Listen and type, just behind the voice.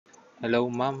Hello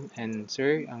ma'am and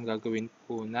sir, ang gagawin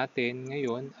po natin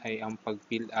ngayon ay ang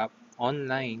pag-fill up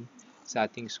online sa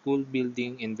ating school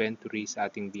building inventory sa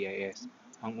ating BIS.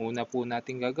 Ang una po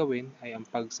natin gagawin ay ang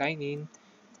pag-sign in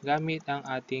gamit ang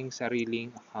ating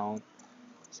sariling account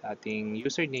sa ating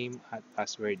username at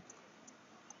password.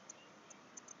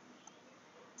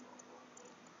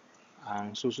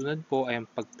 Ang susunod po ay ang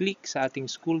pag-click sa ating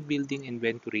school building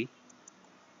inventory.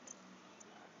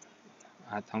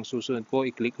 At ang susunod po,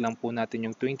 i-click lang po natin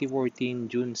yung 2014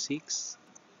 June 6.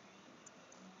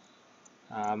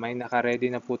 May naka-ready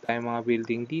na po tayong mga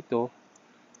building dito.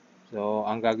 So,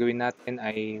 ang gagawin natin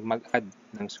ay mag-add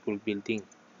ng school building.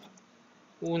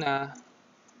 Una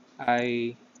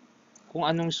ay kung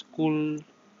anong school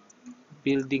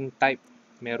building type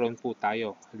meron po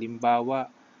tayo.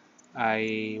 Halimbawa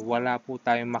ay wala po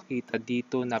tayong makita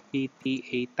dito na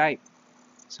PTA type.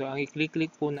 So, ang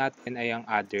i-click po natin ay ang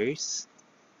others.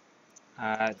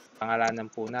 At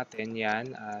pangalanan po natin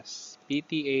yan as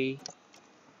PTA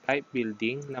type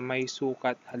building na may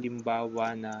sukat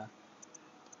halimbawa na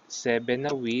 7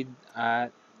 na width at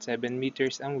 7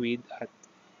 meters ang width at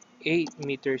 8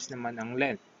 meters naman ang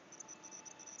length.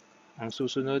 Ang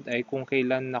susunod ay kung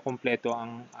kailan nakumpleto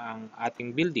ang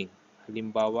ating building.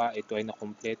 Halimbawa, ito ay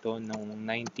nakumpleto noong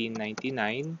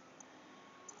 1999.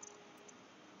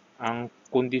 Ang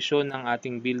kondisyon ng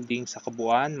ating building sa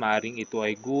kabuuan, maaaring ito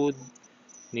ay good,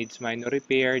 needs minor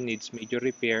repair, needs major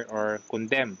repair, or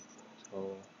condemned.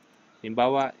 So,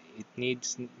 halimbawa, it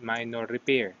needs minor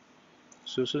repair.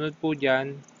 Susunod po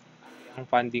dyan ang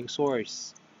funding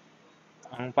source.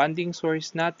 Ang funding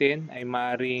source natin ay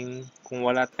maaaring kung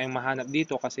wala tayong mahanap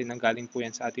dito kasi nanggaling po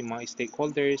yan sa ating mga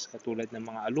stakeholders katulad ng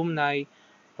mga alumni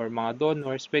or mga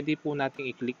donors, pwede po nating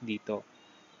i-click dito.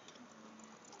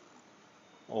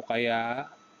 O kaya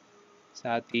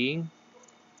sa ating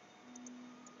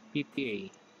PTA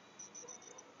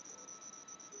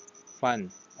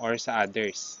fund or sa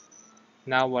others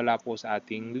na wala po sa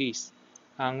ating list.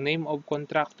 Ang name of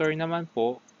contractor naman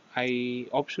po ay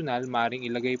optional, maaaring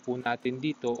ilagay po natin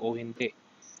dito o hindi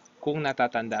kung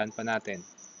natatandaan pa natin.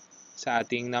 Sa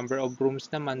ating number of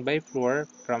rooms naman by floor,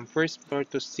 from first floor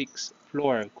to 6th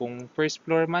floor. Kung first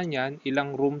floor man yan,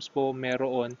 ilang rooms po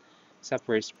meron sa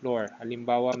first floor.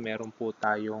 Halimbawa, meron po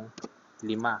tayong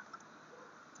 5.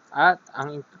 At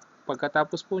ang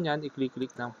pagkatapos po niyan,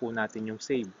 i-click lang po natin yung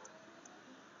save.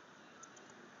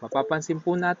 Mapapansin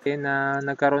po natin na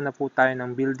nagkaroon na po tayo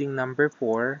ng building number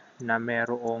 4 na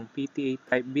merong PTA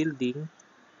type building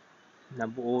na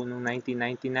buo noong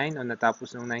 1999 o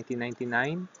natapos noong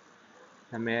 1999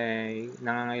 na may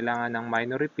nangangailangan ng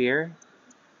minor repair,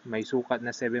 may sukat na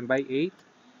 7x8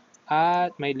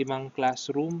 at may 5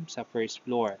 classroom sa first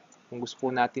floor. Kung gusto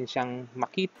po natin siyang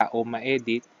makita o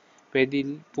ma-edit,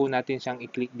 pwede po natin siyang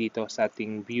i-click dito sa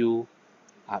ating view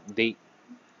update.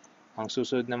 Ang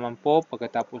susunod naman po,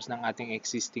 pagkatapos ng ating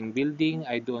existing building,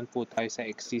 ay doon po tayo sa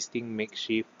existing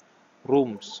makeshift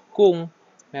rooms. Kung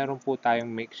meron po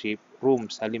tayong makeshift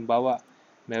rooms, halimbawa,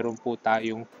 meron po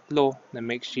tayong 3 na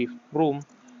makeshift room,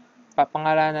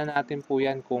 papangalanan natin po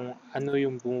yan kung ano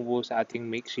yung bumubuo sa ating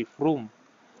makeshift room.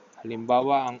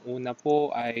 Halimbawa, ang una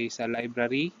po ay sa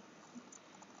library,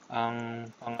 ang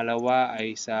pangalawa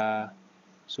ay sa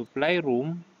supply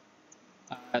room,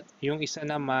 at yung isa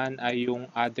naman ay yung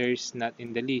others not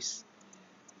in the list.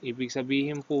 Ibig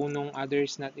sabihin po nung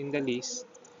others not in the list,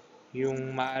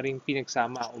 yung maaring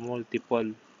pinagsama o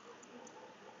multiple.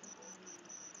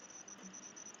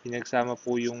 Pinagsama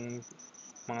po yung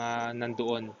mga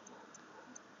nandoon.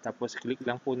 Tapos click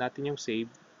lang po natin yung save.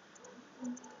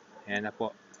 Ayan na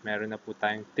po. Meron na po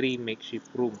tayong 3 makeshift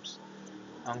rooms.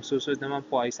 Ang susunod naman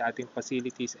po ay sa ating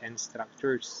facilities and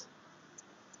structures.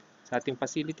 Sa ating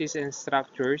facilities and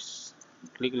structures,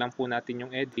 click lang po natin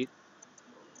yung edit.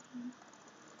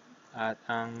 At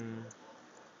ang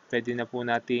pwede na po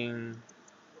nating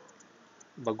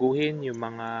baguhin yung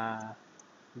mga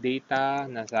data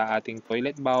na sa ating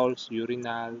toilet bowls,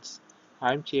 urinals,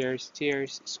 armchairs,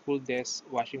 chairs, school desks,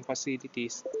 washing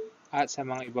facilities, at sa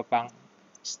mga iba pang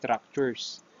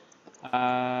structures.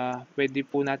 Pwede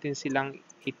po natin silang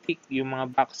i-tick yung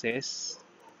mga boxes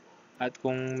at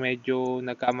kung medyo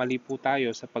nagkamali po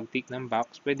tayo sa pag-tick ng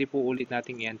box, pwede po ulit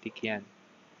nating i-untick yan.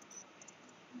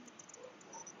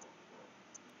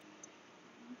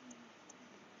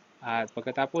 At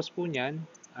pagkatapos po nyan,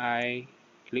 ay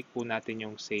click po natin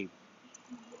yung save.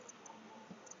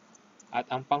 At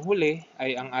ang panghuli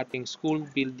ay ang ating school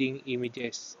building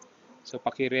images. So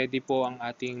paki-ready po ang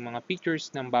ating mga pictures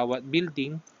ng bawat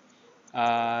building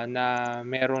na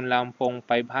meron lang pong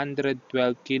 512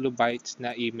 kilobytes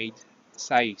na image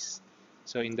size.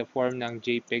 So in the form ng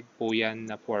JPEG po yan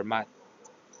na format.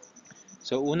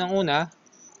 So unang-una,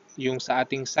 yung sa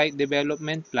ating site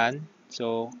development plan,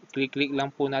 so click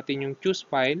lang po natin yung choose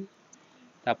file,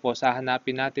 tapos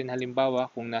hahanapin natin halimbawa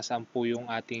kung nasaan po yung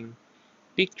ating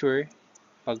picture.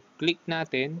 Pag click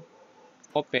natin,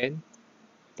 open,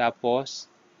 tapos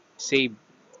save.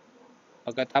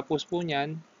 Pagkatapos po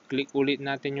niyan, click ulit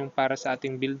natin yung para sa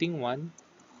ating building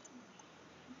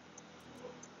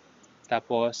 1,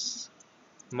 tapos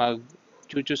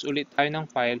mag-choose ulit tayo ng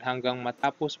file hanggang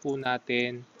matapos po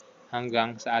natin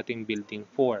hanggang sa ating building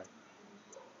 4.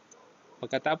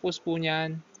 Pagkatapos po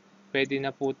niyan, pwede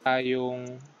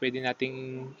nating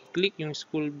click yung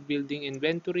school building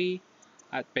inventory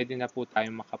at pwede na po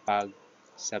tayong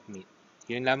makapag-submit.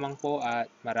 Yun lamang po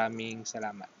at maraming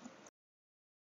salamat.